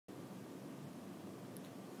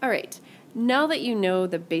All right, now that you know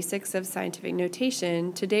the basics of scientific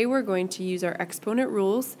notation, today we're going to use our exponent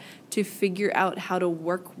rules to figure out how to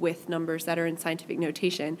work with numbers that are in scientific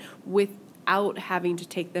notation without having to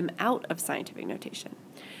take them out of scientific notation.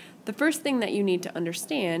 The first thing that you need to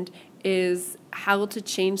understand is how to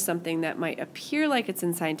change something that might appear like it's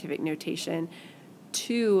in scientific notation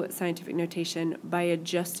to scientific notation by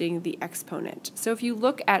adjusting the exponent. So if you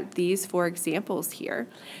look at these four examples here,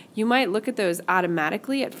 you might look at those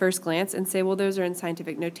automatically at first glance and say, well, those are in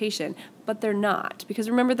scientific notation, but they're not, because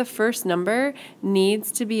remember, the first number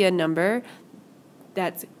needs to be a number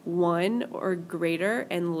that's 1 or greater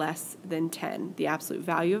and less than 10. The absolute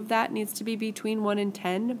value of that needs to be between 1 and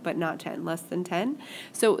 10, but not 10, less than 10.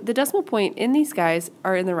 So the decimal point in these guys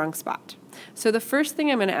are in the wrong spot. So the first thing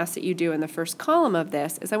I'm going to ask that you do in the first column of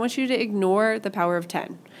this is I want you to ignore the power of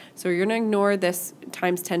 10. So you're going to ignore this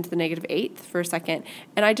times 10 to the negative 8th for a second,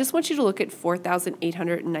 and I just want you to look at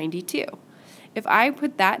 4,892. If I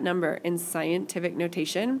put that number in scientific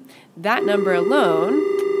notation, that number alone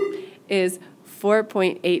is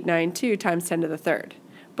 4.892 times 10 to the third.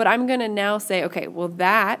 But I'm going to now say, okay, well,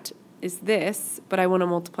 that is this, but I want to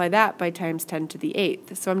multiply that by times 10 to the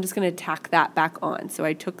 8th. So I'm just going to tack that back on. So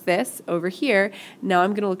I took this over here. Now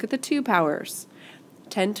I'm going to look at the two powers.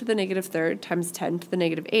 10 to the negative third times 10 to the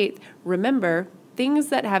negative 8th. Remember, things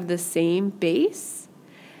that have the same base,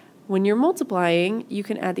 when you're multiplying, you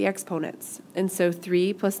can add the exponents. And so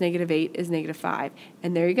 3 plus negative 8 is negative 5.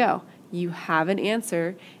 And there you go. You have an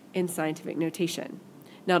answer in scientific notation.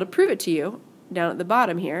 Now to prove it to you, down at the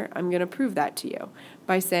bottom here, I'm going to prove that to you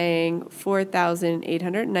by saying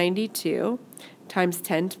 4,892 times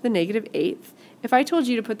 10 to the negative 8th. If I told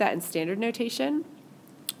you to put that in standard notation,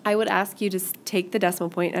 I would ask you to take the decimal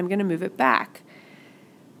point, and I'm going to move it back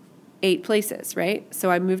 8 places, right?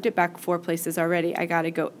 So I moved it back 4 places already. I got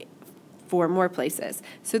to go 4 more places.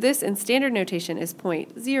 So this in standard notation is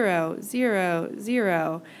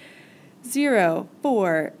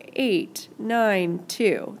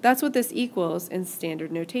 0.00004,892. That's what this equals in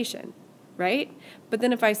standard notation, right? But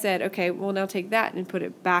then if I said, okay, well, now take that and put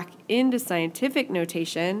it back into scientific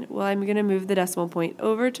notation, well, I'm going to move the decimal point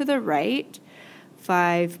over to the right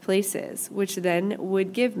 5 places, which then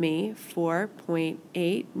would give me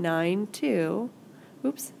 4.892,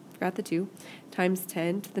 oops, forgot the 2, times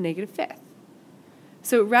 10 to the negative 5th.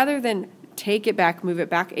 So rather than take it back, move it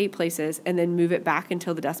back 8 places, and then move it back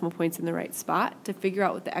until the decimal point's in the right spot to figure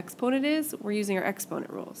out what the exponent is, we're using our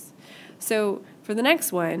exponent rules. So for the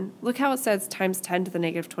next one, look how it says times 10 to the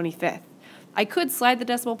negative 25th. I could slide the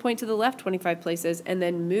decimal point to the left 25 places and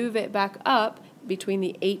then move it back up between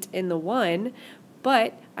the 8 and the 1,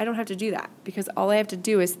 but I don't have to do that because all I have to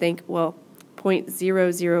do is think, well,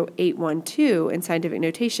 0.00812 in scientific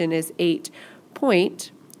notation is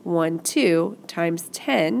 8.12 times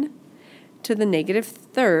 10 to the negative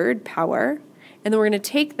third power, and then we're going to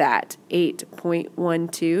take that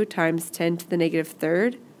 8.12 times 10 to the negative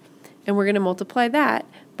third, and we're going to multiply that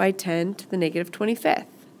by 10 to the negative 25th.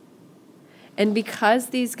 And because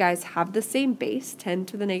these guys have the same base, 10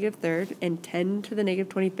 to the negative third and 10 to the negative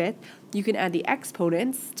 25th, you can add the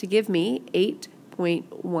exponents to give me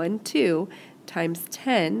 8.12 times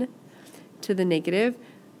 10 to the negative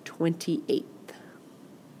 28th.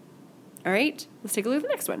 All right, let's take a look at the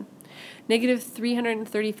next one. Negative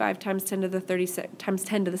 335 times 10 to the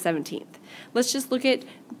 17th. Let's just look at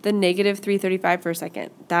the negative 335 for a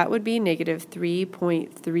second. That would be negative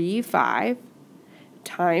 3.35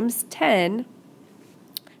 times 10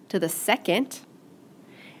 to the second.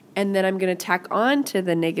 And then I'm going to tack on to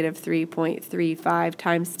the negative 3.35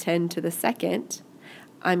 times 10 to the second.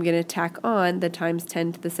 I'm going to tack on the times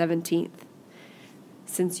 10 to the 17th.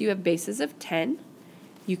 Since you have bases of 10,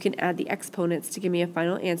 you can add the exponents to give me a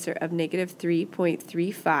final answer of negative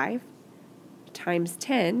 3.35 times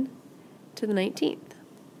 10 to the 19th.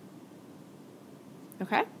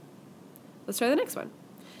 Okay? Let's try the next one.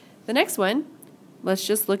 The next one, let's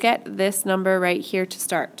just look at this number right here to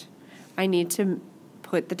start. I need to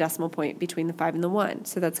put the decimal point between the 5 and the 1.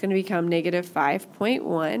 So that's going to become negative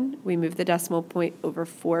 5.1. We move the decimal point over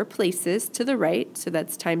 4 places to the right, so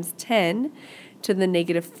that's times 10 to the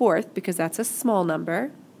negative 4th, because that's a small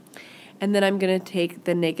number. And then I'm going to take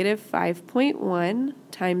the negative 5.1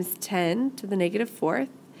 times 10 to the negative 4th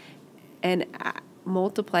and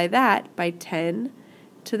multiply that by 10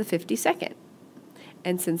 to the 52nd.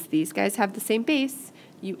 And since these guys have the same base,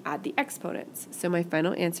 you add the exponents. So my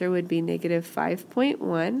final answer would be negative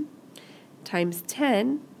 5.1 times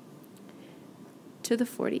 10 to the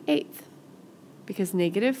 48th, because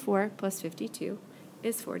negative 4 plus 52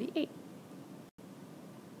 is 48.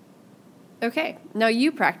 Okay, now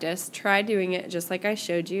you practice. Try doing it just like I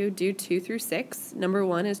showed you. Do 2 through 6. Number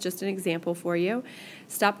 1 is just an example for you.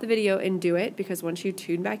 Stop the video and do it, because once you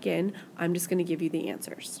tune back in, I'm just going to give you the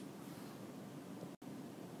answers.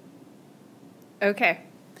 Okay,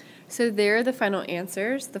 so there are the final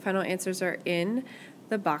answers. The final answers are in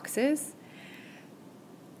the boxes.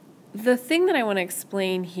 The thing that I want to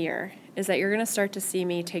explain here is that you're going to start to see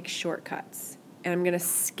me take shortcuts, and I'm going to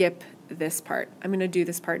skip this part. I'm going to do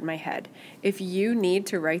this part in my head. If you need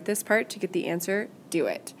to write this part to get the answer, do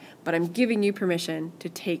it. But I'm giving you permission to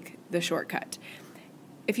take the shortcut.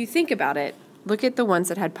 If you think about it, look at the ones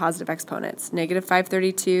that had positive exponents. Negative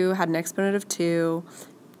 532 had an exponent of 2.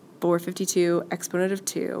 452, exponent of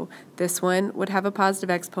 2. This one would have a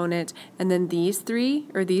positive exponent, and then these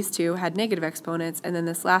two had negative exponents, and then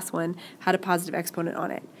this last one had a positive exponent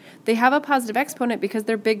on it. They have a positive exponent because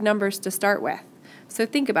they're big numbers to start with. So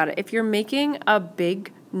think about it. If you're making a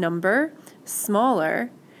big number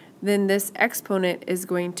smaller, then this exponent is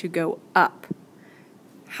going to go up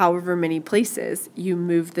however many places you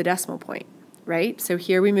move the decimal point, right? So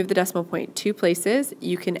here we move the decimal point 2 places.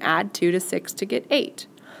 You can add 2 to 6 to get 8.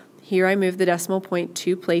 Here I move the decimal point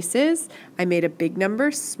 2 places. I made a big number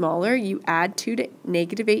smaller. You add 2 to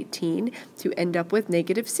negative 18 to end up with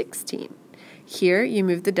negative 16. Here you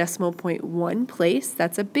move the decimal point 1 place.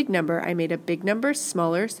 That's a big number. I made a big number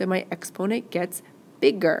smaller, so my exponent gets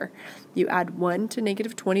bigger. You add 1 to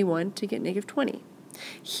negative 21 to get negative 20.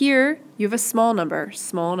 Here you have a small number.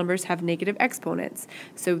 Small numbers have negative exponents.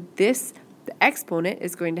 So the exponent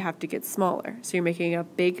is going to have to get smaller. So you're making a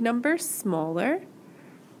big number smaller.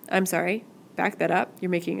 I'm sorry, back that up.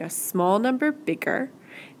 You're making a small number bigger.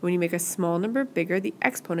 When you make a small number bigger, the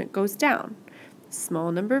exponent goes down.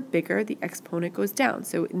 Small number bigger, the exponent goes down.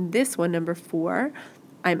 So in this one, number 4,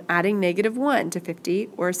 I'm adding negative 1 to 50,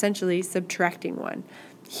 or essentially subtracting 1.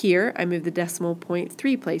 Here, I move the decimal point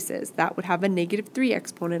 3 places. That would have a negative 3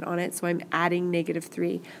 exponent on it, so I'm adding negative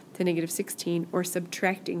 3 to negative 16, or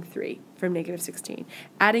subtracting 3 from negative 16.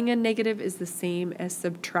 Adding a negative is the same as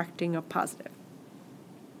subtracting a positive.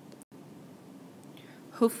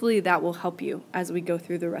 Hopefully that will help you as we go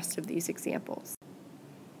through the rest of these examples.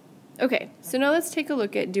 Okay, so now let's take a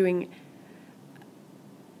look at doing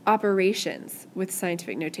operations with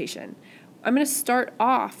scientific notation. I'm going to start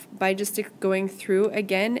off by just going through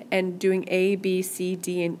again and doing A, B, C,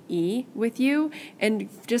 D, and E with you, and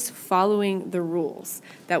just following the rules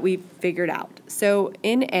that we've figured out. So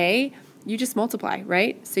in A, you just multiply,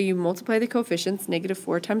 right? So you multiply the coefficients. Negative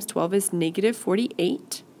 4 times 12 is negative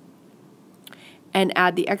 48. And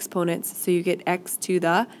add the exponents, so you get x to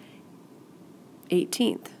the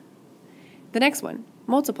 18th. The next one,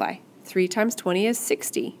 multiply. 3 times 20 is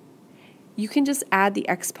 60. You can just add the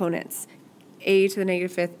exponents. A to the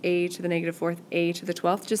negative 5th, A to the negative 4th, A to the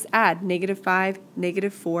 12th. Just add negative 5,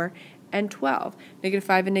 negative 4, and 12. Negative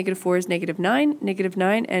 5 and negative 4 is negative 9. Negative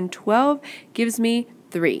 9 and 12 gives me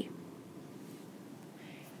 3.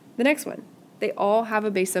 The next one, they all have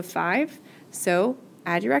a base of 5, so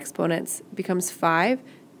add your exponents. It becomes 5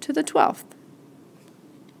 to the 12th.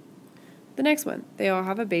 The next one, they all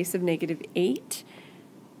have a base of negative 8.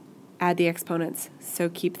 Add the exponents. So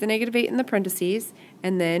keep the negative 8 in the parentheses,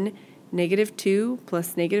 and then negative 2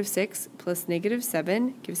 plus negative 6 plus negative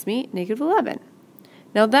 7 gives me negative 11.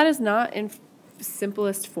 Now that is not in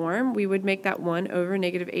simplest form. We would make that 1 over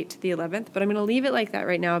negative 8 to the 11th, but I'm going to leave it like that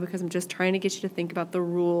right now because I'm just trying to get you to think about the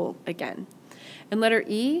rule again. And letter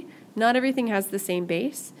E, not everything has the same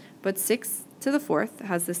base, but 6 to the 4th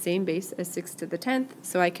has the same base as 6 to the 10th,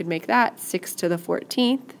 so I could make that 6 to the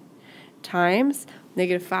 14th times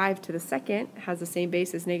negative 5 to the 2nd has the same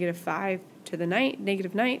base as negative 5 to the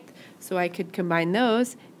negative 9th, so I could combine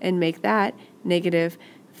those and make that negative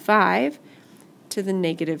 5 to the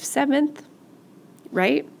negative 7th,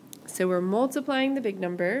 right? So we're multiplying the big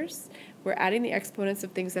numbers, we're adding the exponents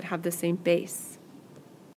of things that have the same base.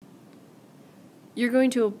 You're going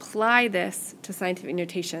to apply this to scientific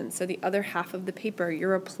notation. So the other half of the paper,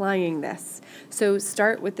 you're applying this. So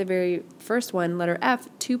start with the very first one, letter F,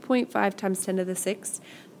 2.5 times 10 to the 6th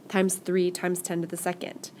times 3 times 10 to the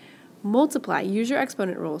 2nd. Multiply, use your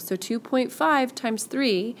exponent rule. So 2.5 times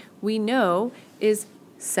 3, we know, is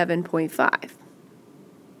 7.5.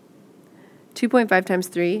 2.5 times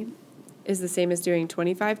 3 is the same as doing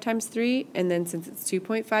 25 times 3, and then since it's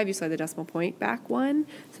 2.5, you slide the decimal point back 1,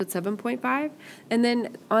 so it's 7.5. And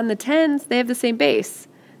then on the tens, they have the same base.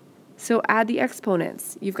 So add the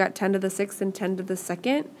exponents. You've got 10 to the 6th and 10 to the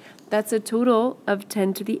 2nd. That's a total of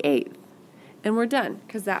 10 to the 8th. And we're done,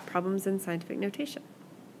 because that problem's in scientific notation.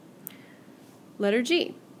 Letter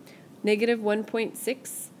G, negative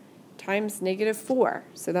 1.6 times negative 4.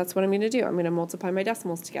 So that's what I'm going to do. I'm going to multiply my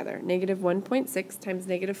decimals together. Negative 1.6 times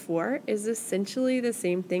negative 4 is essentially the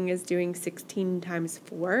same thing as doing 16 times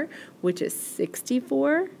 4, which is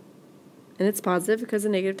 64. And it's positive because a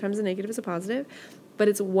negative times a negative is a positive. But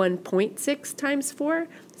it's 1.6 times 4,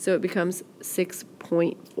 so it becomes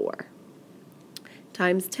 6.4.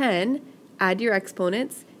 Times 10, add your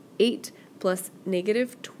exponents. 8 plus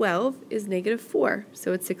negative 12 is negative 4,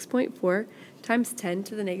 so it's 6.4 times 10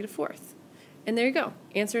 to the negative 4th. And there you go.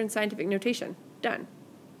 Answer in scientific notation. Done.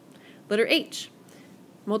 Letter H.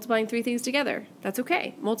 Multiplying three things together. That's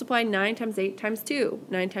okay. Multiply 9 times 8 times 2.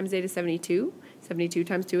 9 times 8 is 72. 72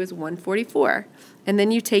 times 2 is 144. And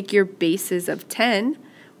then you take your bases of 10.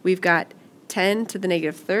 We've got 10 to the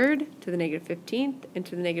negative 3rd, to the negative 15th, and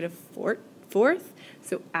to the negative 4th.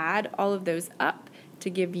 So add all of those up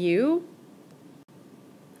to give you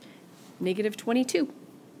negative 22.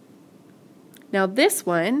 Now this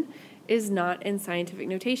one is not in scientific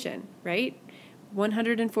notation, right?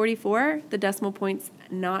 144, the decimal point's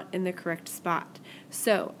not in the correct spot.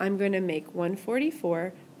 So I'm going to make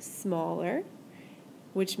 144 smaller,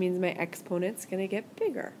 which means my exponent's going to get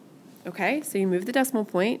bigger. Okay, so you move the decimal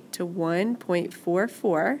point to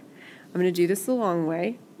 1.44. I'm going to do this the long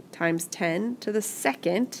way, times 10 to the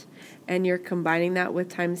second, and you're combining that with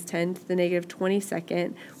times 10 to the negative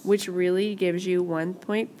 22nd, which really gives you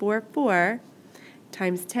 1.44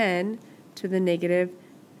 times 10 to the negative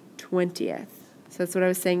 20th. So that's what I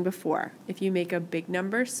was saying before. If you make a big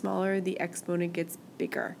number smaller, the exponent gets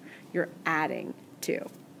bigger. You're adding to.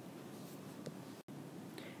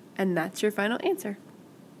 And that's your final answer.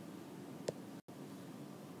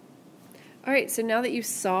 All right, so now that you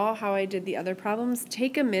saw how I did the other problems,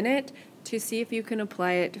 take a minute to see if you can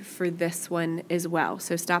apply it for this one as well.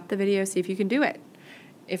 So stop the video, see if you can do it.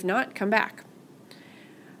 If not, come back.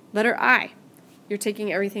 Letter I. You're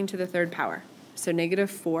taking everything to the third power. So negative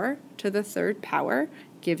 4 to the third power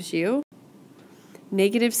gives you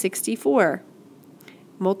negative 64.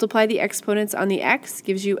 Multiply the exponents on the x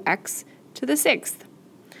gives you x to the 6th.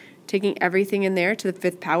 Taking everything in there to the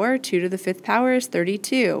 5th power, 2 to the 5th power is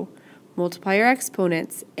 32. Multiply your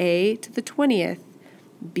exponents, a to the 20th,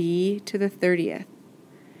 b to the 30th.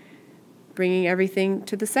 Bringing everything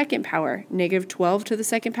to the second power, negative 12 to the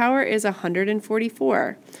second power is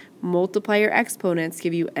 144. Multiply your exponents,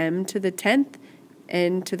 give you m to the 10th,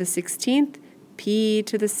 n to the 16th, p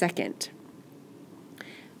to the 2nd.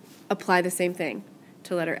 Apply the same thing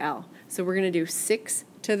to letter L. So we're going to do 6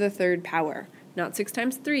 to the third power. Not 6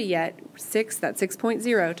 times 3 yet. 6, that's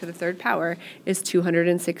 6.0 to the third power is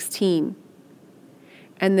 216.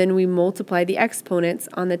 And then we multiply the exponents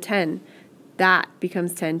on the 10. That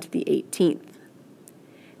becomes 10 to the 18th.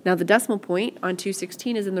 Now the decimal point on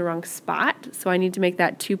 216 is in the wrong spot, so I need to make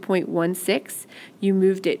that 2.16. You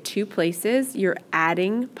moved it 2 places. You're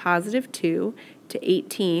adding positive 2 to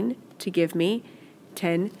 18 to give me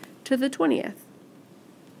 10 to the 20th.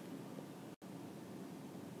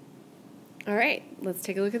 All right, let's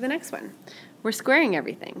take a look at the next one. We're squaring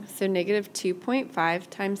everything. So negative 2.5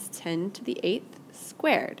 times 10 to the 8th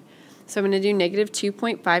squared. So I'm going to do negative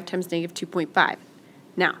 2.5 times negative 2.5.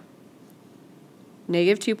 Now,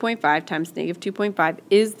 negative 2.5 times negative 2.5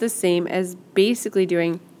 is the same as basically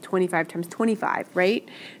doing 25 times 25, right?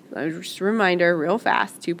 Just a reminder, real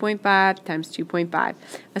fast, 2.5 times 2.5.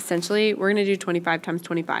 Essentially, we're going to do 25 times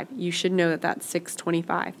 25. You should know that that's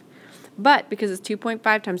 625. But because it's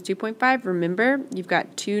 2.5 times 2.5, remember, you've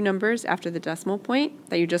got 2 numbers after the decimal point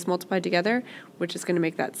that you just multiplied together, which is going to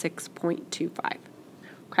make that 6.25.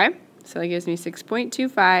 Okay? So that gives me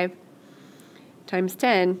 6.25 times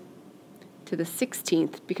 10 to the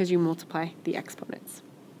 16th because you multiply the exponents.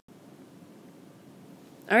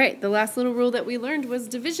 All right, the last little rule that we learned was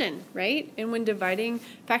division, right? And when dividing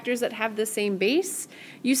factors that have the same base,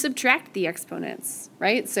 you subtract the exponents,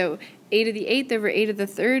 right? So a to the 8th over a to the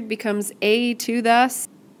 3rd becomes a to the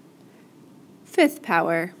 5th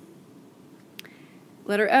power.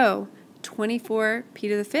 Letter O, 24p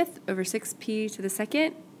to the 5th over 6p to the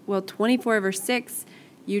 2nd. Well, 24 over 6,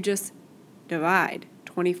 you just divide.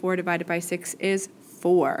 24 divided by 6 is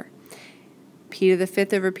 4. P to the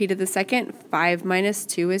 5th over p to the 2nd, 5 minus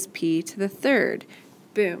 2 is p to the 3rd.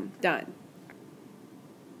 Boom, done.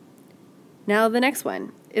 Now the next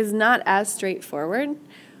one is not as straightforward.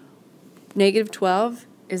 Negative 12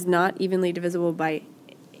 is not evenly divisible by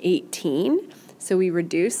 18, so we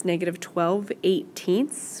reduce negative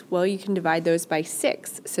 12/18. Well, you can divide those by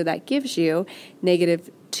 6, so that gives you negative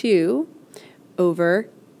 2 over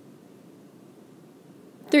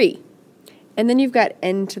 3. And then you've got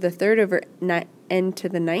n to the 3rd over n to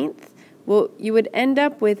the 9th. Well, you would end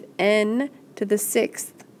up with n to the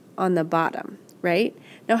 6th on the bottom, right?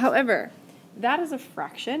 Now, however, that is a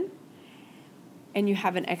fraction, and you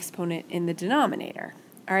have an exponent in the denominator.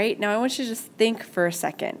 All right, now I want you to just think for a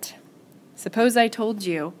second. Suppose I told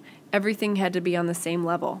you everything had to be on the same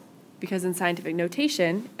level, because in scientific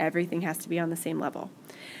notation, everything has to be on the same level.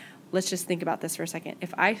 Let's just think about this for a second.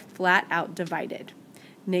 If I flat out divided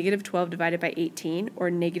negative 12 divided by 18,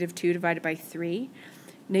 or negative 2 divided by 3,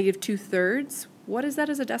 negative 2/3, what is that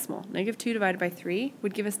as a decimal? Negative 2 divided by 3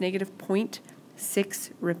 would give us negative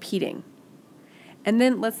 0.6 repeating. And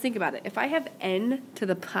then let's think about it. If I have n to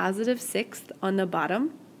the positive 6th on the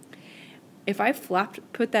bottom, if I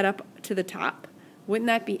put that up to the top, wouldn't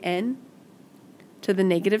that be n to the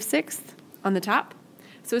negative 6th on the top?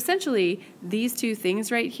 So essentially, these two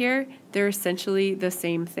things right here, they're essentially the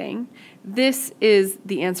same thing. This is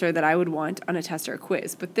the answer that I would want on a test or a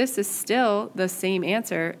quiz, but this is still the same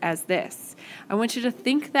answer as this. I want you to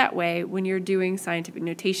think that way when you're doing scientific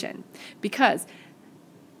notation, because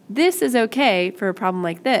this is okay for a problem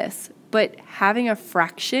like this, but having a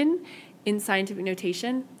fraction in scientific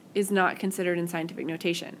notation is not considered in scientific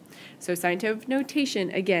notation. So scientific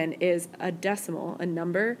notation, again, is a decimal, a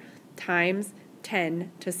number, times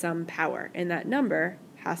 10 to some power. And that number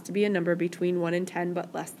has to be a number between 1 and 10,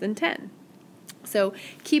 but less than 10. So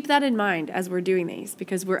keep that in mind as we're doing these,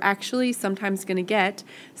 because we're actually sometimes going to get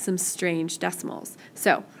some strange decimals.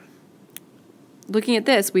 So looking at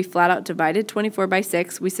this, we flat out divided 24 by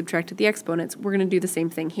 6. We subtracted the exponents. We're going to do the same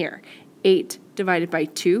thing here. 8 divided by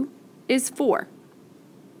 2 is 4.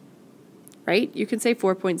 Right? You can say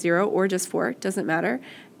 4.0 or just 4. It doesn't matter.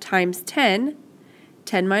 Times 10.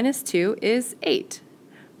 10 minus 2 is 8.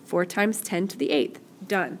 4 times 10 to the 8th.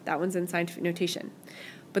 Done. That one's in scientific notation.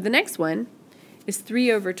 But the next one is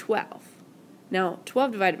 3 over 12. Now,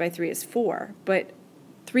 12 divided by 3 is 4, but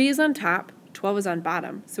 3 is on top, 12 is on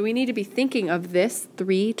bottom. So we need to be thinking of this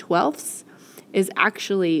 3/12 is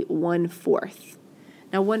actually 1/4.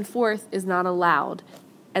 Now, 1/4 is not allowed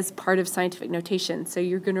as part of scientific notation, so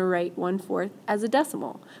you're going to write 1/4 as a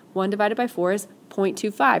decimal. 1 divided by 4 is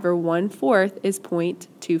 0.25, or 1/4 is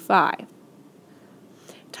 0.25.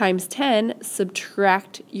 Times 10,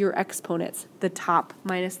 subtract your exponents, the top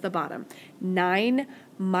minus the bottom. 9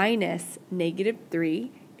 minus negative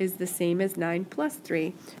 3 is the same as 9 plus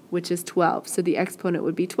 3, which is 12, so the exponent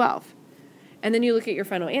would be 12. And then you look at your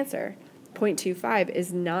final answer. 0.25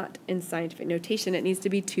 is not in scientific notation. It needs to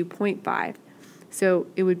be 2.5. So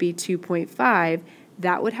it would be 2.5.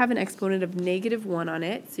 That would have an exponent of negative 1 on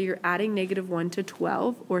it. So you're adding negative 1 to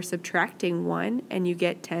 12 or subtracting 1, and you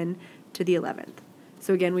get 10 to the 11th.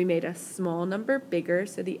 So again, we made a small number bigger,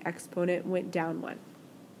 so the exponent went down 1.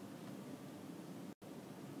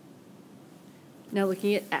 Now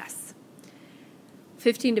looking at S.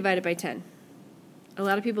 15 divided by 10. A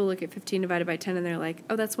lot of people look at 15 divided by 10 and they're like,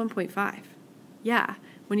 oh, that's 1.5. Yeah,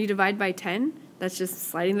 when you divide by 10, that's just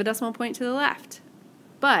sliding the decimal point to the left.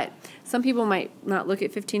 But some people might not look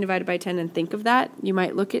at 15 divided by 10 and think of that. You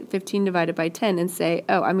might look at 15 divided by 10 and say,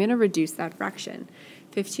 oh, I'm going to reduce that fraction.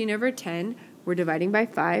 15 over 10, we're dividing by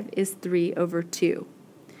 5, is 3 over 2.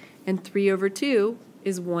 And 3 over 2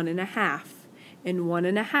 is 1.5. And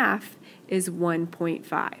 1.5 is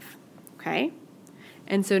 1.5. Okay?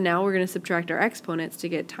 And so now we're going to subtract our exponents to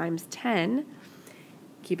get times 10.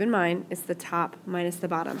 Keep in mind, it's the top minus the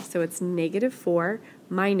bottom. So it's negative 4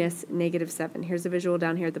 minus negative 7. Here's a visual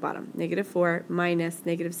down here at the bottom. Negative 4 minus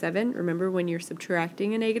negative 7. Remember, when you're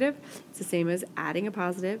subtracting a negative, it's the same as adding a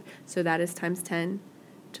positive. So that is times 10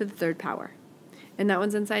 to the 3rd power. And that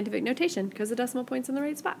one's in scientific notation because the decimal point's in the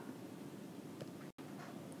right spot.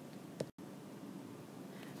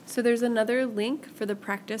 So there's another link for the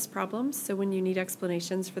practice problems. So when you need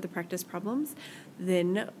explanations for the practice problems,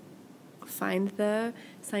 then find the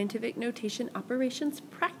scientific notation operations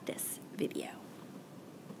practice video.